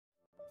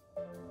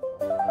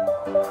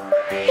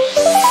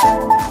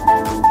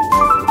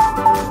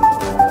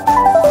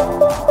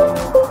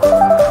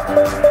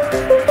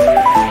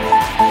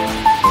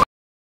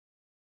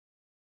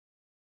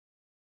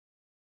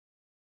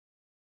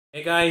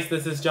Hey guys,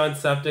 this is John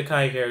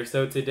Septicai here.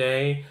 So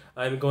today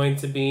I'm going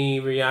to be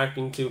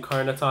reacting to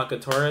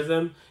Karnataka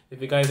Tourism.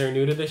 If you guys are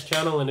new to this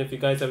channel and if you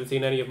guys haven't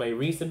seen any of my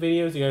recent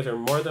videos, you guys are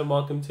more than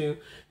welcome to.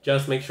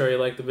 Just make sure you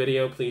like the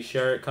video, please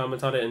share it,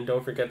 comment on it, and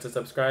don't forget to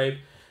subscribe.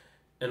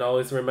 And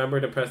always remember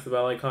to press the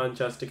bell icon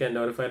just to get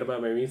notified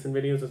about my recent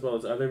videos as well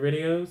as other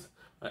videos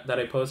that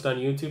I post on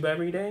YouTube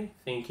every day.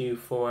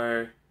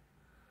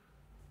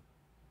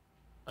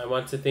 I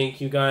want to thank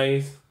you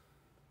guys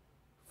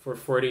for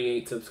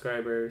 48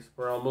 subscribers.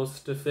 We're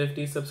almost to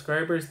 50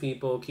 subscribers,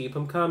 people. Keep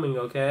them coming,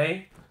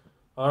 okay?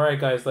 Alright,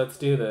 guys, let's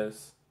do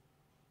this.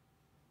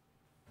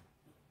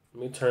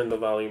 Let me turn the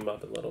volume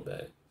up a little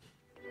bit.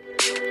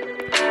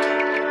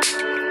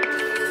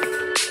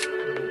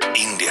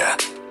 India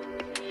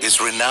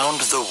is renowned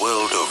the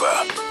world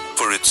over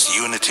for its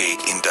unity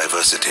in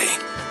diversity.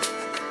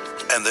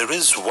 And there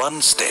is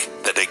one state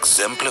that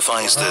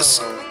exemplifies this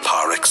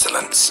par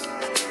excellence.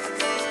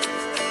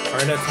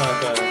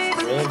 Karnataka,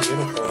 really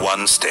beautiful.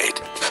 One state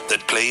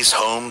that plays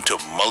home to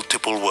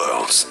multiple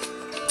worlds,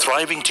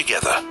 thriving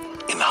together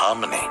in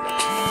harmony.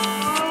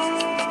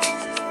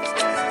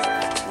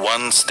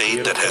 One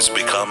state that has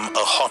become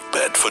a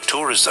hotbed for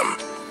tourism,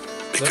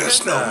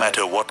 because no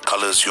matter what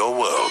colors your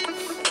world,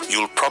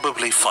 you'll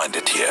probably find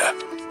it here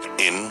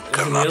in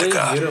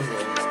Karnataka. Really beautiful.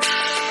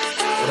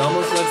 It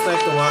almost looks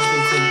like the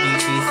Washington,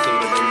 D.C.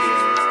 state of India.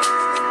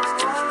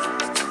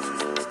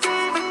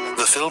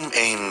 The film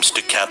aims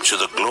to capture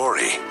the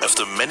glory of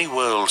the many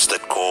worlds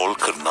that call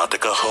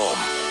Karnataka home.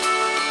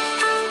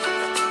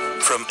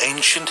 From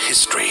ancient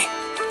history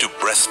to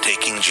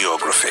breathtaking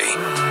geography.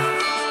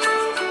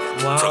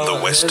 Wow, from the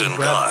Western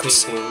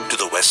Ghats to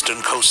the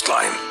Western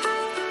coastline.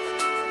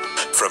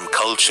 From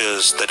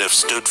cultures that have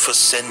stood for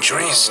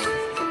centuries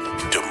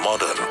to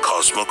modern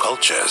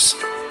cosmocultures.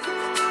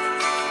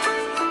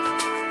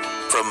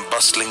 From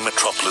bustling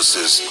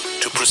metropolises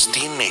to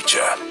pristine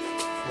nature.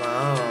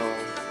 Wow.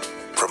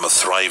 From a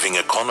thriving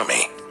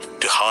economy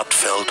to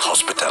heartfelt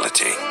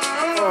hospitality.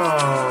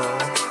 Oh.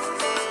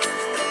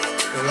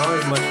 There's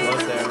always much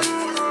love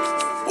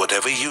there.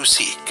 Whatever you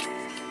seek,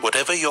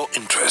 whatever your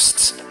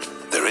interests,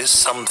 there is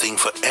something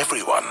for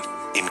everyone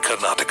in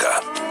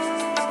Karnataka.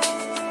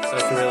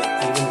 That's real,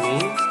 even me?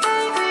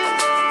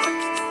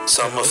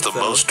 Some of the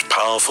most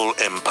powerful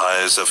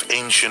empires of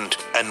ancient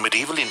and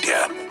medieval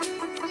India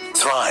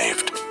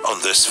thrived on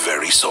this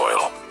very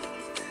soil.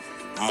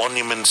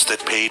 Monuments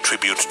that pay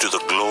tribute to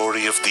the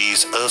glory of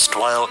these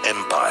erstwhile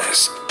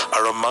empires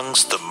are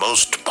amongst the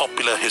most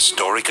popular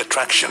historic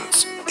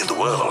attractions in the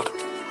world.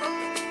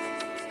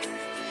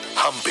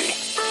 Hampi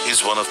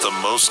is one of the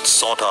most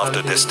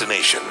sought-after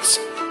destinations,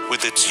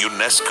 with its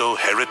UNESCO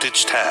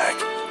Heritage Tag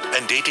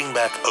and dating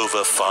back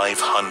over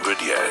 500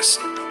 years.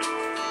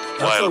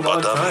 While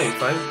Badami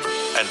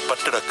and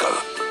Pattadakal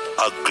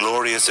are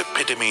glorious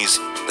epitomes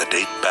that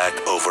date back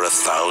over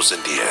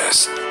 1,000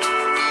 years.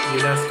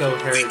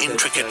 The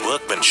intricate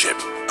workmanship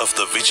of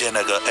the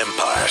Vijayanagar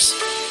empires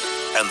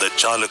and the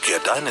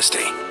Chalukya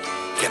dynasty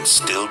can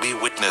still be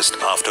witnessed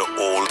after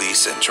all these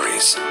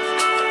centuries.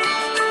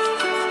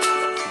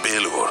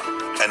 Belur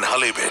and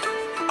Halebid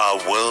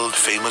are world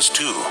famous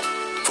too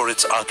for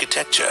its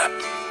architecture,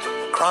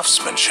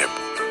 craftsmanship,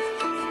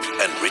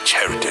 and rich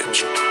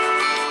heritage.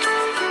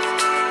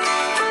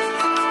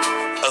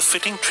 A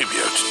fitting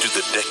tribute to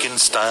the Deccan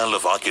style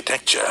of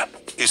architecture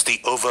is the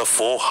over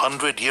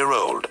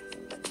 400-year-old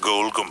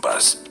Gol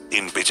Gumbaz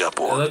in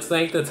Bijapur. It looks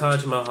like the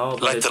Taj Mahal.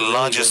 Like the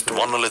largest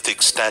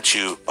monolithic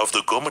statue of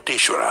the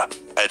Gomateshwara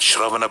at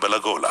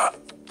Shravanabelagola,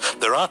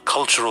 there are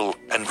cultural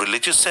and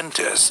religious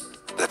centers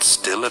that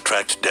still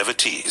attract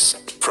devotees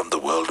from the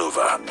world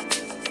over.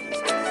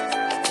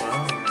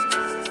 Wow.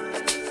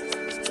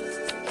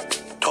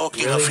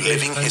 Talking of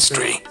living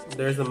history,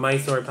 there's the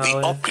Mysore Palace.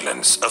 The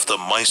opulence of the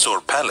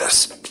Mysore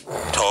Palace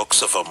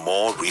talks of a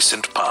more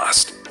recent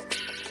past.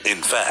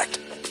 In fact,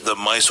 the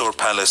Mysore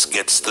Palace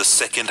gets the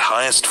second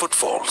highest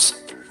footfalls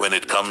when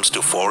it comes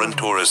to foreign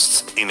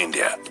tourists in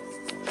India.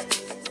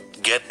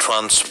 Get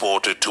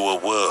transported to a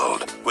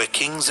world where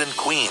kings and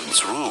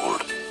queens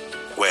ruled,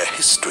 where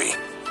history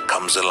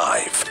comes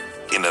alive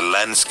in a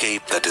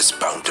landscape that is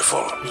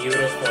bountiful.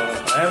 Beautiful.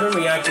 I haven't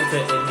reacted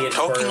to Indian.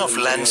 Talking of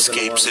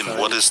landscapes in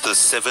what is the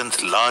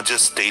 7th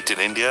largest state in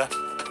India,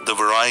 the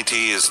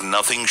variety is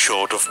nothing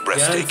short of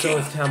breathtaking.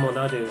 Yeah, so is Tamil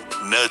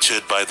Nadu.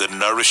 Nurtured by the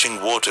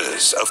nourishing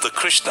waters of the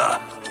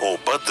Krishna or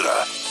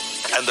Bhadra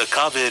and the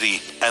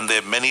Kaveri and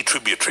their many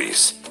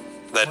tributaries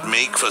that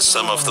make for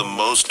some of the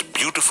most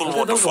beautiful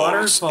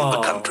waterfalls in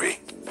the country.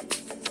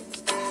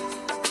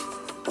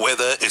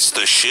 Whether it's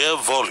the sheer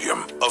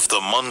volume of the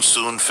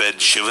monsoon-fed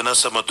Shivana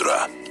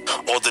Samudra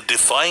or the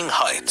defying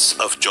heights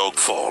of Jog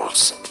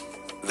Falls,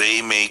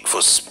 they make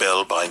for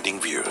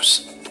spellbinding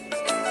views.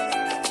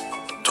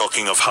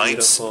 Talking of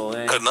heights,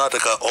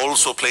 Karnataka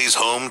also plays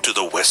home to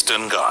the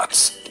Western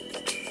Ghats.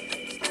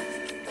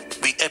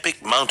 The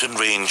epic mountain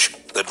range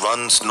that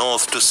runs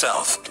north to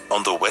south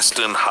on the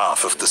western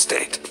half of the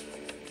state,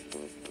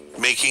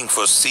 making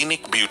for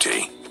scenic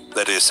beauty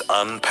that is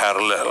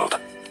unparalleled.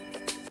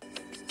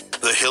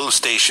 The hill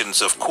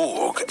stations of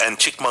Coorg and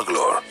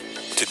Chikmagalur,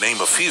 to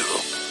name a few,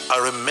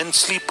 are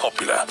immensely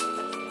popular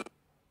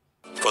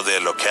for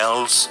their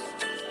locales,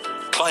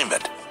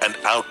 climate, and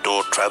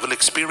outdoor travel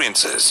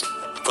experiences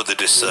for the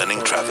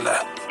discerning traveler.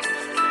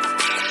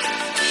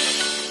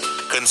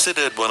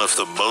 Considered one of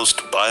the most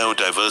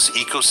biodiverse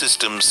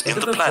ecosystems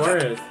in the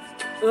planet,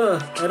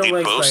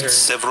 it boasts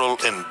several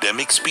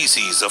endemic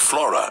species of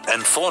flora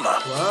and fauna,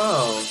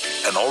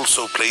 and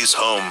also plays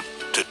home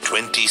to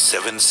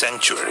 27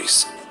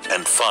 sanctuaries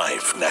and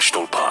 5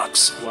 national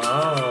parks.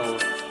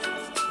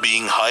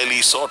 Being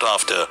highly sought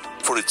after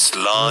for its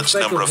large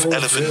number of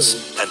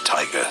elephants and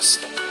tigers.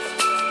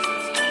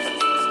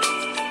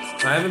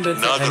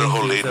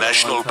 Nagarhole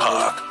National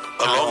Park,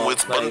 along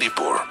with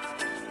Bandipur,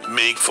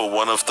 make for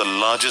one of the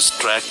largest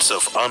tracts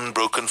of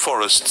unbroken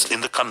forests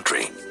in the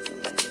country.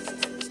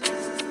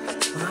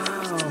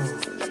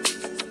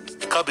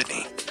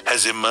 Kabini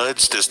has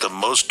emerged as the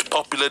most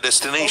popular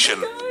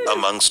destination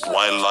amongst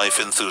wildlife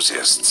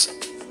enthusiasts.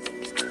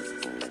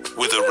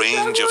 With a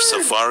range of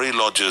safari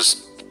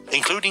lodges,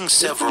 including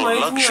several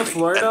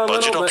luxury and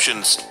budget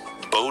options,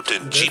 boat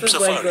and jeep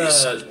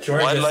safaris,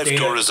 wildlife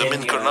tourism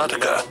in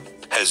Karnataka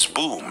has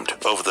boomed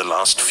over the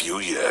last few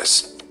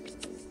years.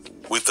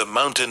 With the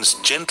mountains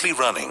gently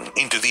running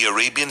into the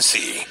Arabian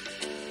Sea,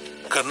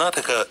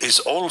 Karnataka is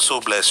also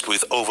blessed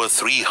with over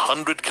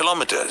 300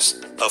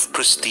 kilometers of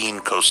pristine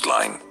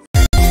coastline.